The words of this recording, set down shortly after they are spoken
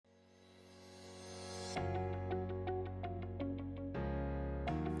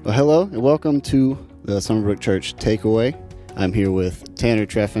Well, hello and welcome to the Summerbrook Church Takeaway. I'm here with Tanner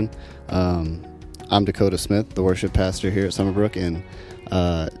Treffin. I'm Dakota Smith, the worship pastor here at Summerbrook, and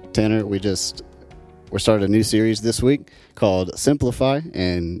Tanner, we're starting a new series this week called Simplify,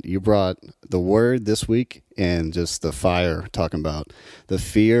 and you brought the word this week and just the fire, talking about the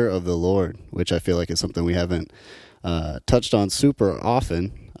fear of the Lord, which I feel like is something we haven't touched on super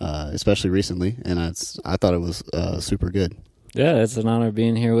often, especially recently, and I thought it was super good. Yeah, it's an honor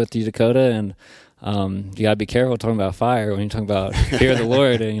being here with you, Dakota, and you got to be careful talking about fire when you're talking about fear of the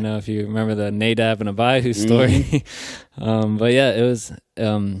Lord. And, if you remember the Nadab and Abihu story. But yeah, it was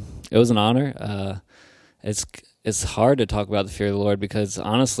an honor. It's hard to talk about the fear of the Lord because,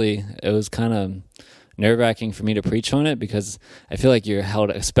 honestly, it was kind of nerve-wracking for me to preach on it because I feel like you're held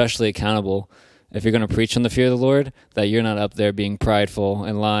especially accountable if you're going to preach on the fear of the Lord, that you're not up there being prideful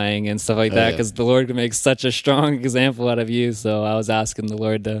and lying and stuff like that, because the Lord can make such a strong example out of you. So I was asking the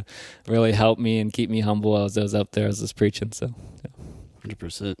Lord to really help me and keep me humble as I was up there as I was preaching. So, yeah.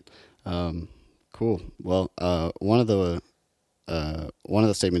 100%. Cool. Well, one of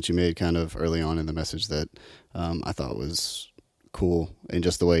the statements you made kind of early on in the message that I thought was cool, and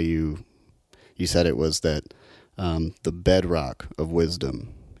just the way you said it, was that the bedrock of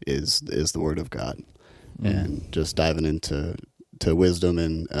wisdom is the Word of God, and just diving into wisdom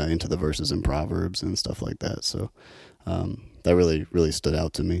and into the verses in Proverbs and stuff like that. So that really stood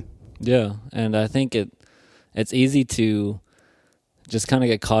out to me. Yeah, and I think it's easy to just kind of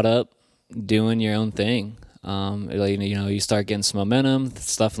get caught up doing your own thing. You start getting some momentum,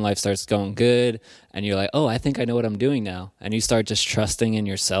 stuff in life starts going good, and you're like, oh, I think I know what I'm doing now, and you start just trusting in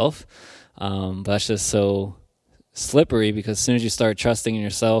yourself. But that's just so slippery, because as soon as you start trusting in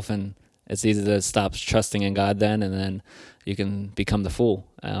yourself, and it's easy to stop trusting in God then, and then you can become the fool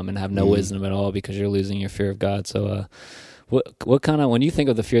and have no wisdom at all because you're losing your fear of God. So what kind of, when you think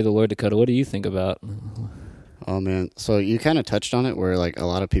of the fear of the Lord, Dakota, what do you think about? Oh man, so you kind of touched on it, where like a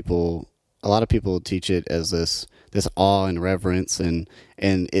lot of people teach it as this awe and reverence, and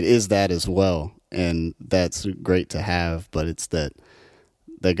it is that as well, and that's great to have, but it's that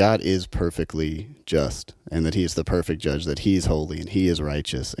God is perfectly just, and that He is the perfect judge, that He's holy and He is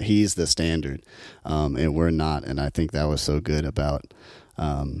righteous. He's the standard, and we're not. And I think that was so good about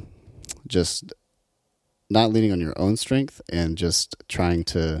just not leaning on your own strength, and just trying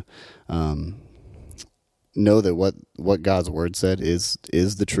to know that what God's word said is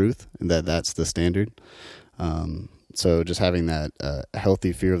the truth, and that's the standard. So just having that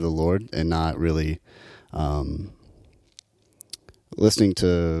healthy fear of the Lord, and not really listening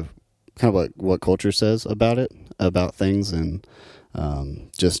to kind of what culture says about things, and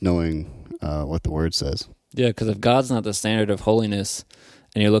just knowing what the word says. Yeah, because if God's not the standard of holiness,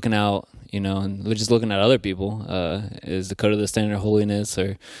 and you're looking out, and we're just looking at other people, is Dakota the standard of holiness,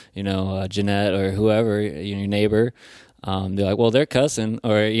 or, Jeanette or whoever, your neighbor, they're like, well, they're cussing,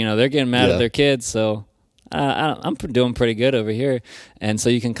 or, they're getting mad at their kids, so I'm doing pretty good over here. And so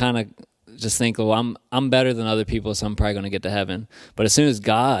you can kind of just think, well, I'm better than other people, so I'm probably going to get to heaven. But as soon as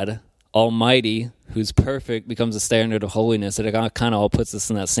God Almighty, who's perfect, becomes a standard of holiness, it kind of all puts us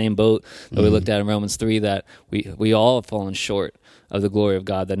in that same boat that we looked at in Romans 3, that we all have fallen short of the glory of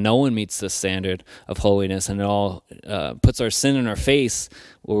God, that no one meets the standard of holiness, and it all puts our sin in our face,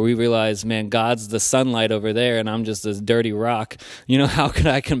 where we realize, man, God's the sunlight over there, and I'm just this dirty rock. How could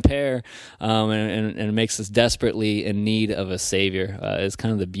I compare? And it makes us desperately in need of a Savior. It's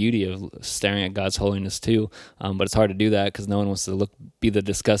kind of the beauty of staring at God's holiness too, but it's hard to do that because no one wants to be the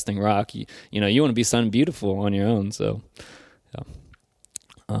disgusting rock. You want to be something beautiful on your own. So, yeah.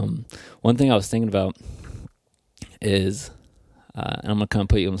 One thing I was thinking about is, and I'm going to kind of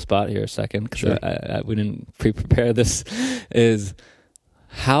put you on the spot here a second, because sure. We didn't pre-prepare this, is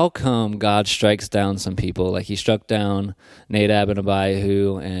how come God strikes down some people? Like He struck down Nadab and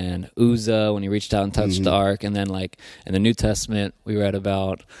Abihu and Uzzah when he reached out and touched the ark. And then like in the New Testament, we read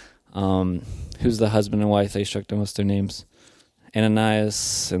about who's the husband and wife they struck down? What's their names?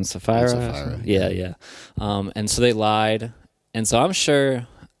 Ananias and Sapphira. Yeah. And so they lied. And so I'm sure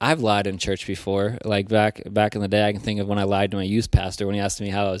I've lied in church before. Like back in the day, I can think of when I lied to my youth pastor when he asked me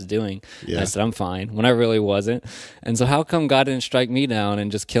how I was doing. Yeah. And I said, I'm fine, when I really wasn't. And so how come God didn't strike me down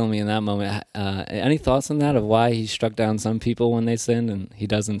and just kill me in that moment? Any thoughts on that, of why He struck down some people when they sinned and He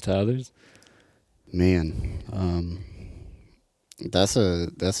doesn't to others? Man, that's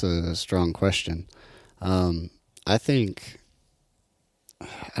a strong question. I think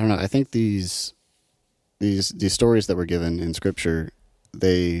these stories that were given in Scripture,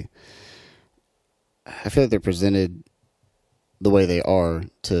 I feel like they're presented the way they are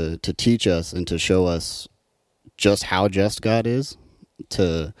to teach us and to show us just how just God is.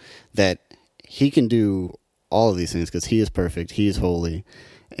 to that he can do all of these things because he is perfect, he is holy,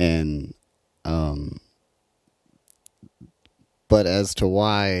 and but as to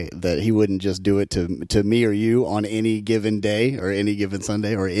why that he wouldn't just do it to me or you on any given day or any given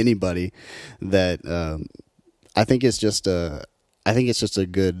Sunday or anybody, that I think it's just a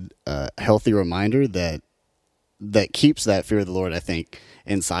good healthy reminder that keeps that fear of the Lord, I think,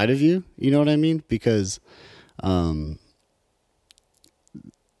 inside of you. You know what I mean? Because knowing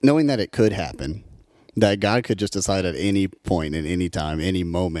that it could happen, that God could just decide at any point, at any time, any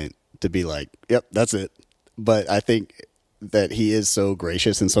moment to be like, yep, that's it. But I think that he is so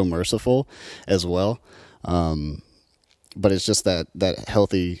gracious and so merciful as well. But it's just that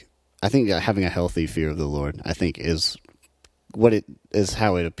healthy, I think having a healthy fear of the Lord, I think is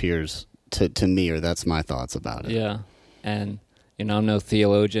how it appears to me, or that's my thoughts about it. Yeah. And, I'm no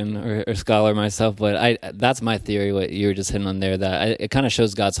theologian or scholar myself, but that's my theory, what you were just hitting on there, that it kind of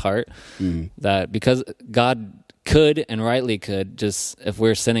shows God's heart, that because God could and rightly could just, if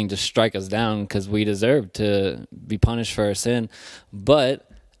we're sinning, just strike us down because we deserve to be punished for our sin. But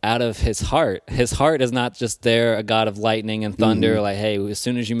out of his heart is not just there, a God of lightning and thunder, like, hey, as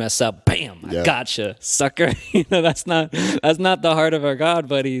soon as you mess up, bam, I gotcha, sucker. That's not the heart of our God,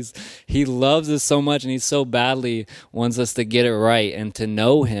 but he loves us so much, and he so badly wants us to get it right and to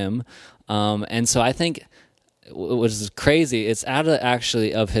know him. And so I think what is crazy, it's out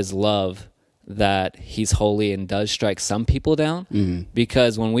of his love that he's holy and does strike some people down,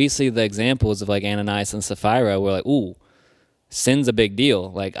 because when we see the examples of like Ananias and Sapphira, we're like, ooh, sin's a big deal.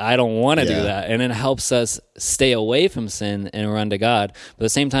 Like, I don't want to do that. And it helps us stay away from sin and run to God. But at the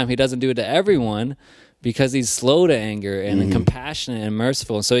same time, he doesn't do it to everyone because he's slow to anger and compassionate and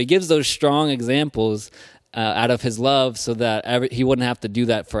merciful. So he gives those strong examples out of his love so that he wouldn't have to do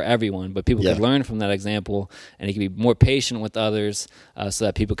that for everyone, but people could learn from that example, and he could be more patient with others so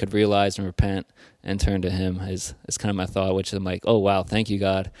that people could realize and repent and turn to him is kind of my thought, which I'm like, oh, wow, thank you,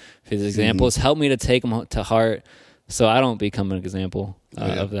 God, for these examples. Help me to take them to heart so I don't become an example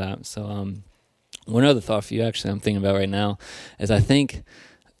of that. So one other thought for you, actually, I'm thinking about right now, is I think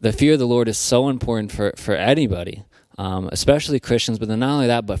the fear of the Lord is so important for anybody, especially Christians, but then not only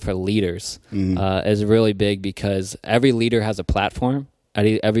that, but for leaders is really big, because every leader has a platform.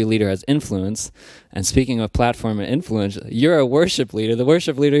 Every leader has influence. And speaking of platform and influence, you're a worship leader, the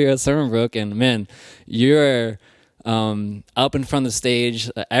worship leader here at Sermonbrook, and man, you're up in front of the stage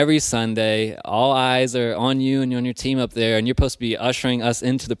every Sunday. All eyes are on you and on your team up there, and you're supposed to be ushering us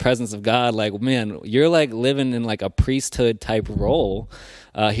into the presence of God. Like, man, you're like living in like a priesthood type role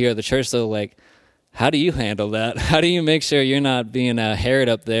here at the church. So like, how do you handle that? How do you make sure you're not being a Herod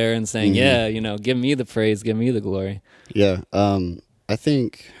up there and saying, give me the praise, give me the glory? Yeah. I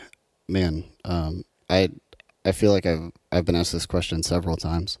think, man, I feel like I've been asked this question several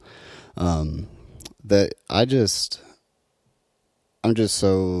times. That I'm just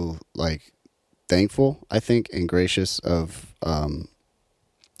so like thankful, I think, and gracious of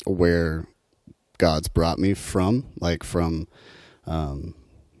where God's brought me from, like from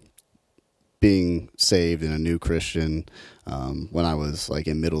being saved and a new Christian when I was like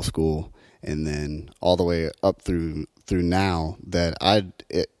in middle school, and then all the way up through now, that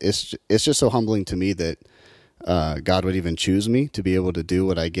it's just so humbling to me that God would even choose me to be able to do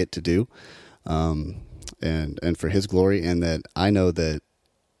what I get to do. And for his glory, and that I know that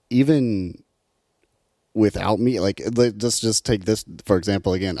even without me, like, let's just take this for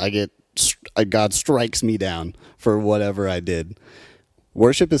example again. God strikes me down for whatever I did.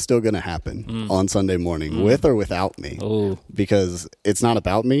 Worship is still going to happen on Sunday morning, with or without me, because it's not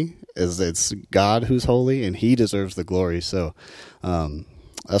about me. It's God who's holy, and he deserves the glory. So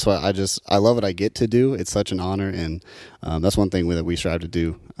that's why I love what I get to do. It's such an honor, and that's one thing that we strive to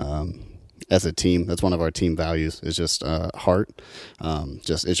do as a team. That's one of our team values, is just heart.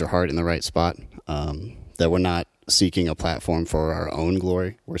 Just, is your heart in the right spot? That we're not seeking a platform for our own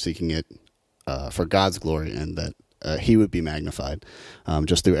glory. We're seeking it for God's glory, and that he would be magnified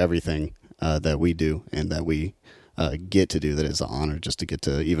just through everything that we do and that we get to do. That is an honor just to get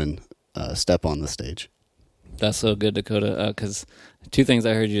to even step on the stage. That's so good, Dakota, because two things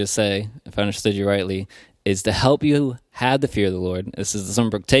I heard you just say, if I understood you rightly, is to help you have the fear of the Lord. This is the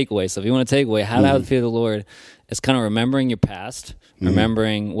Sermonbrook takeaway. So if you want to take away how to have the fear of the Lord, it's kind of remembering your past,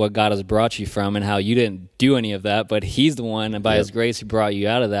 remembering what God has brought you from and how you didn't do any of that, but he's the one, and by his grace, he brought you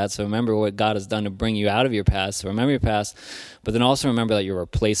out of that. So remember what God has done to bring you out of your past. So remember your past, but then also remember that you're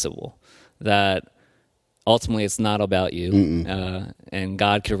replaceable, that ultimately it's not about you, and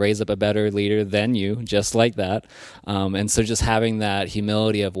God could raise up a better leader than you, just like that. And so just having that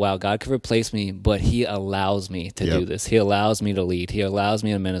humility of, wow, God could replace me, but he allows me to do this. He allows me to lead. He allows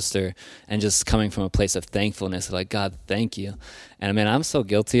me to minister, and just coming from a place of thankfulness, like, God, thank you. And man, I'm so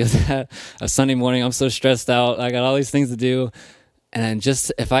guilty of that. A Sunday morning, I'm so stressed out. I got all these things to do. And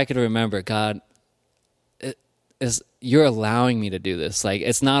just, if I could remember, God, you're allowing me to do this. Like,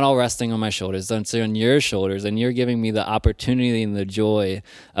 it's not all resting on my shoulders. It's on your shoulders, and you're giving me the opportunity and the joy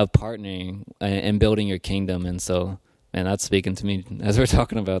of partnering and building your kingdom. And so, man, that's speaking to me as we're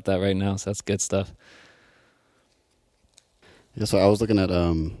talking about that right now. So that's good stuff. Yeah, so I was looking at,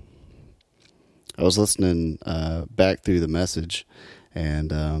 I was listening back through the message,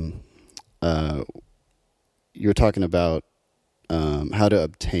 and you were talking about how to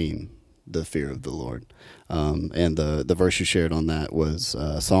obtain the fear of the Lord. And the verse you shared on that was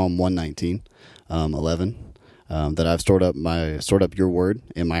Psalm 119, 11, that I've stored up your word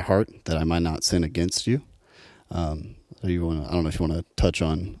in my heart, that I might not sin against you. So I don't know if you want to touch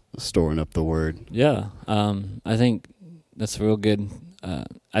on storing up the word. Yeah, I think that's real good.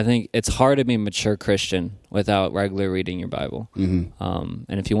 I think it's hard to be a mature Christian without regularly reading your Bible. And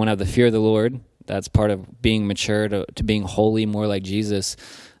if you want to have the fear of the Lord, that's part of being mature to being holy, more like Jesus.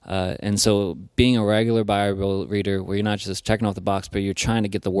 And so being a regular Bible reader, where you're not just checking off the box, but you're trying to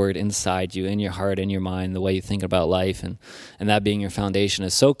get the word inside you, in your heart, in your mind, the way you think about life, and that being your foundation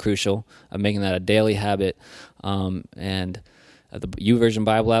is so crucial, of making that a daily habit. And the YouVersion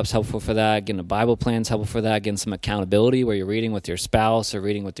Bible app's helpful for that. Getting a Bible plan's helpful for that. Getting some accountability where you're reading with your spouse, or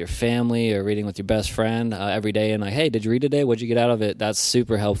reading with your family, or reading with your best friend every day, and like, hey, did you read today? What'd you get out of it? That's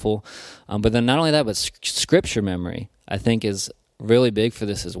super helpful. But then not only that, but scripture memory, I think, is really big for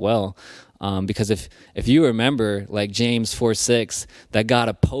this as well. Because if you remember, like James 4:6, that God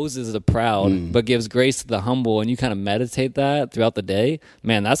opposes the proud but gives grace to the humble, and you kind of meditate that throughout the day,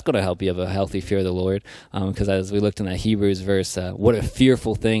 man, that's going to help you have a healthy fear of the Lord. Because as we looked in that Hebrews verse, what a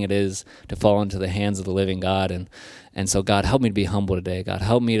fearful thing it is to fall into the hands of the living God. And so, God, help me to be humble today. God,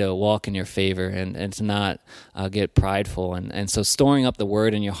 help me to walk in your favor, and to not get prideful. And so storing up the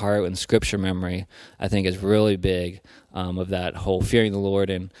word in your heart and scripture memory, I think, is really big, of that whole fearing the Lord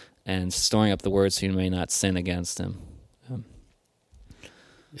and storing up the word so you may not sin against him.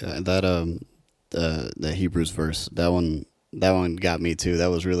 Yeah, and that Hebrews verse, that one got me too.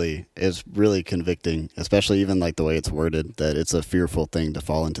 It's really convicting, especially even like the way it's worded, that it's a fearful thing to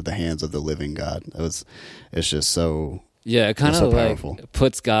fall into the hands of the living God. It's just so, yeah, it kind of so like powerful.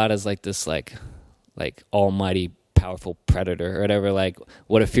 Puts God as like this like almighty powerful predator or whatever. Like,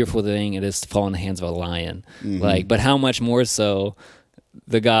 what a fearful thing it is to fall in the hands of a lion. Like, but how much more so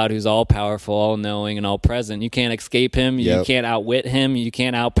the God who's all powerful, all knowing, and all present. You can't escape him. You can't outwit him. You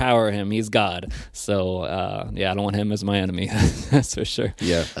can't outpower him. He's God. So I don't want him as my enemy. That's for sure.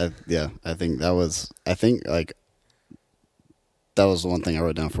 I think that was the one thing I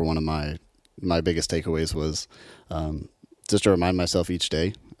wrote down for one of my biggest takeaways was just to remind myself each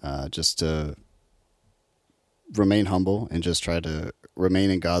day, just to remain humble and just try to remain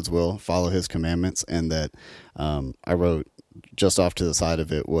in God's will, follow his commandments. And that I wrote just off to the side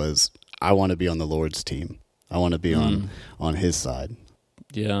of it was, I want to be on the Lord's team. I want to be on his side.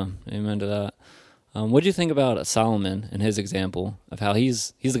 Yeah, amen to that. What do you think about Solomon and his example of how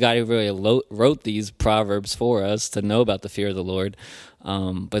he's the guy who really wrote these proverbs for us to know about the fear of the Lord,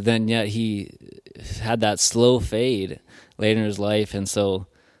 but then yet he had that slow fade later in his life, and so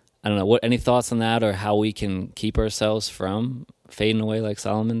I don't know. Any thoughts on that, or how we can keep ourselves from fading away like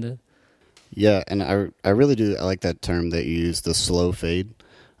Solomon did? Yeah, and I really do. I like that term that you use, the slow fade,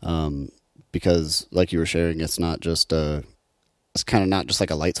 because like you were sharing, it's kind of not just like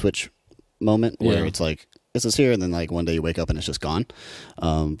a light switch moment where it's like, it's just here, and then like one day you wake up and it's just gone.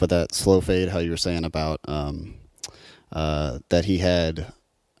 But that slow fade, how you were saying about that he had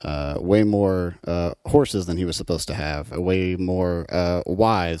way more horses than he was supposed to have, way more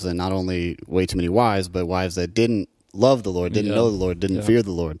wives, and not only way too many wives, but wives that didn't love the Lord, didn't know the Lord, didn't fear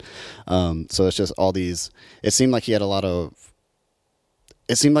the Lord. So it's just all these, it seemed like he had he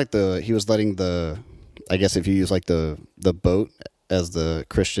was letting I guess if you use like the boat as the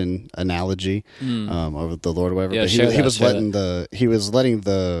Christian analogy of the Lord or whatever, but he was letting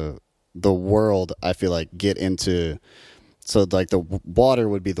the world, I feel like, get into, so like the water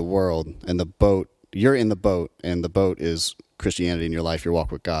would be the world, and the boat, you're in the boat, and the boat is Christianity in your life, your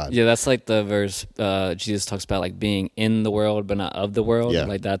walk with God. Yeah, that's like the verse Jesus talks about, like being in the world but not of the world,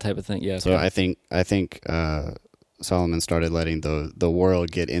 like that type of thing. Yeah. So I think Solomon started letting the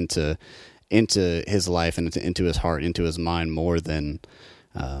world get into his life and into his heart, into his mind, more than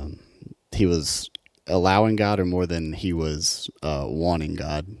he was allowing God or more than he was wanting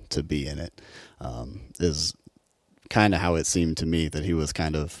God to be in it, is kind of how it seemed to me, that he was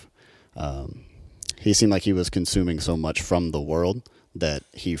kind of, he seemed like he was consuming so much from the world that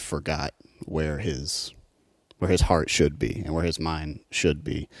he forgot where his heart should be and where his mind should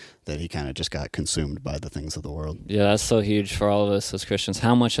be, that he kind of just got consumed by the things of the world. Yeah, that's so huge for all of us as Christians.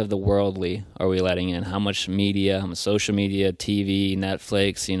 How much of the worldly are we letting in? How much media, how much social media, TV,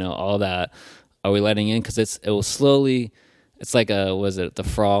 Netflix, all that are we letting in? Because it will slowly, it's like the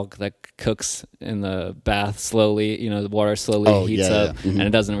frog that cooks in the bath slowly, the water slowly heats up, Mm-hmm. and it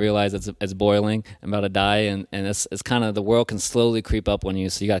doesn't realize it's boiling and about to die, and it's kind of, the world can slowly creep up on you,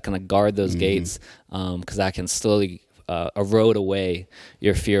 so you got to kind of guard those gates, because that can slowly erode away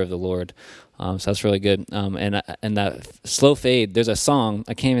your fear of the Lord. So that's really good. And that slow fade, there's a song,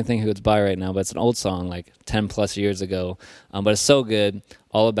 I can't even think who it's by right now, but it's an old song, like 10 plus years ago. But it's so good,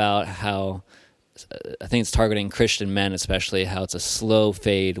 all about how, I think it's targeting Christian men especially, how it's a slow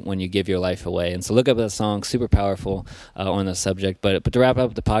fade when you give your life away. And so look up that song, super powerful on the subject. But to wrap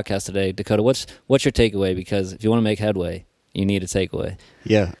up the podcast today, Dakota, what's your takeaway? Because if you want to make headway, you need a takeaway.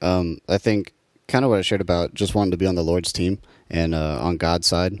 Yeah, I think kind of what I shared about just wanting to be on the Lord's team and on God's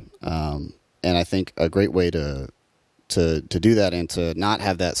side. And I think a great way to do that and to not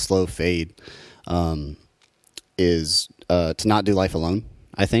have that slow fade is to not do life alone,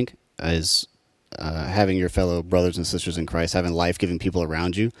 I think, is having your fellow brothers and sisters in Christ, having life-giving people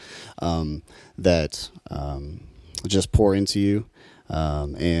around you that just pour into you.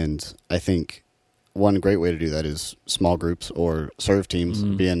 And I think one great way to do that is small groups or serve teams,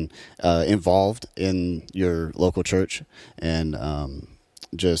 being involved in your local church, and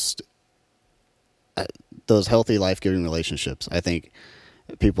just those healthy, life-giving relationships. I think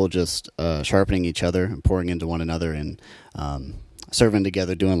people just sharpening each other and pouring into one another and serving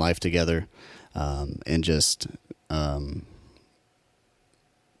together, doing life together, and just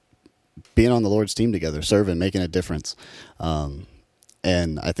being on the Lord's team together, serving, making a difference. And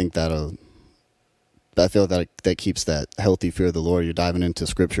I think I feel that keeps that healthy fear of the Lord. You're diving into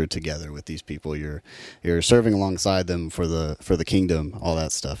Scripture together with these people. You're serving alongside them for the kingdom, all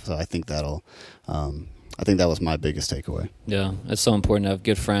that stuff. So I think that was my biggest takeaway. Yeah, it's so important to have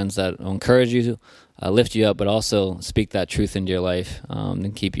good friends that will encourage you, lift you up, but also speak that truth into your life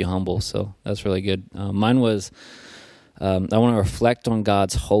and keep you humble. So that's really good. Mine was I want to reflect on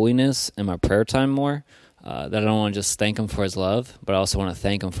God's holiness in my prayer time more. That I don't want to just thank him for his love, but I also want to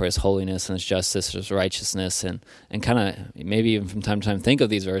thank him for his holiness and his justice, his righteousness, and kind of maybe even from time to time think of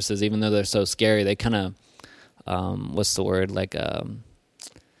these verses, even though they're so scary. They kind of, what's the word? Like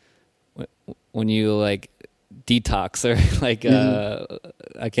when you like detox, or like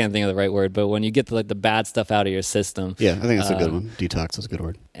I can't think of the right word, but when you get the bad stuff out of your system. Yeah, I think that's a good one. Detox is a good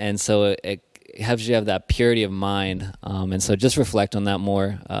word. And so it helps you have that purity of mind, and so just reflect on that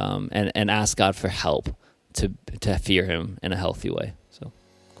more, and ask God for help to fear him in a healthy way. So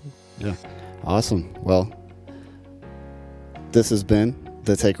cool. Yeah, awesome. Well, this has been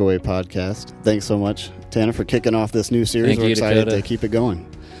the Takeaway Podcast. Thanks so much, Tanner, for kicking off this new series. Thank We're you, excited Dakota. to keep it going.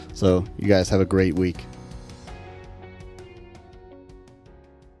 So you guys have a great week.